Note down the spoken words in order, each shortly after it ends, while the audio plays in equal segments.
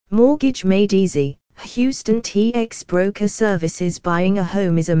Mortgage Made Easy, Houston TX Broker Services. Buying a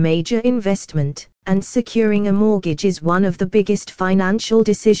home is a major investment, and securing a mortgage is one of the biggest financial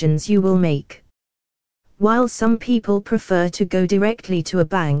decisions you will make. While some people prefer to go directly to a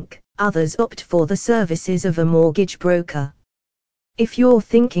bank, others opt for the services of a mortgage broker. If you're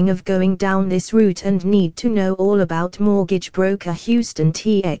thinking of going down this route and need to know all about Mortgage Broker Houston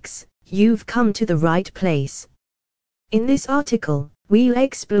TX, you've come to the right place. In this article, we'll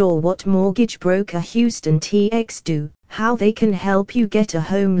explore what Mortgage Broker Houston TX do, how they can help you get a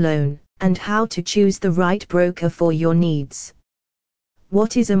home loan, and how to choose the right broker for your needs.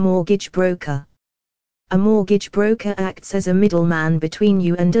 What is a mortgage broker? A mortgage broker acts as a middleman between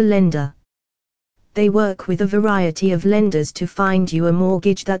you and a lender. They work with a variety of lenders to find you a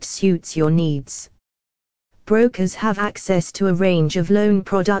mortgage that suits your needs. Brokers have access to a range of loan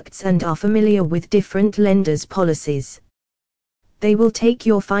products and are familiar with different lenders' policies. They will take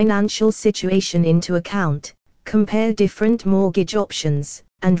your financial situation into account, compare different mortgage options,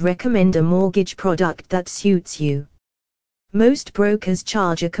 and recommend a mortgage product that suits you. Most brokers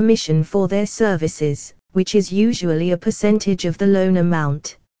charge a commission for their services, which is usually a percentage of the loan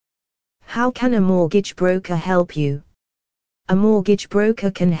amount. How can a mortgage broker help you? A mortgage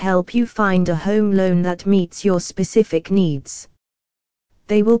broker can help you find a home loan that meets your specific needs.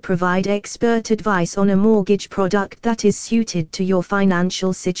 They will provide expert advice on a mortgage product that is suited to your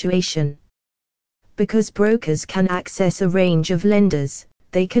financial situation. Because brokers can access a range of lenders,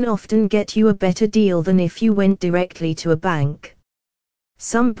 they can often get you a better deal than if you went directly to a bank.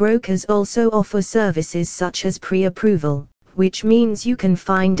 Some brokers also offer services such as pre-approval, which means you can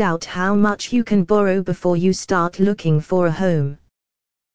find out how much you can borrow before you start looking for a home.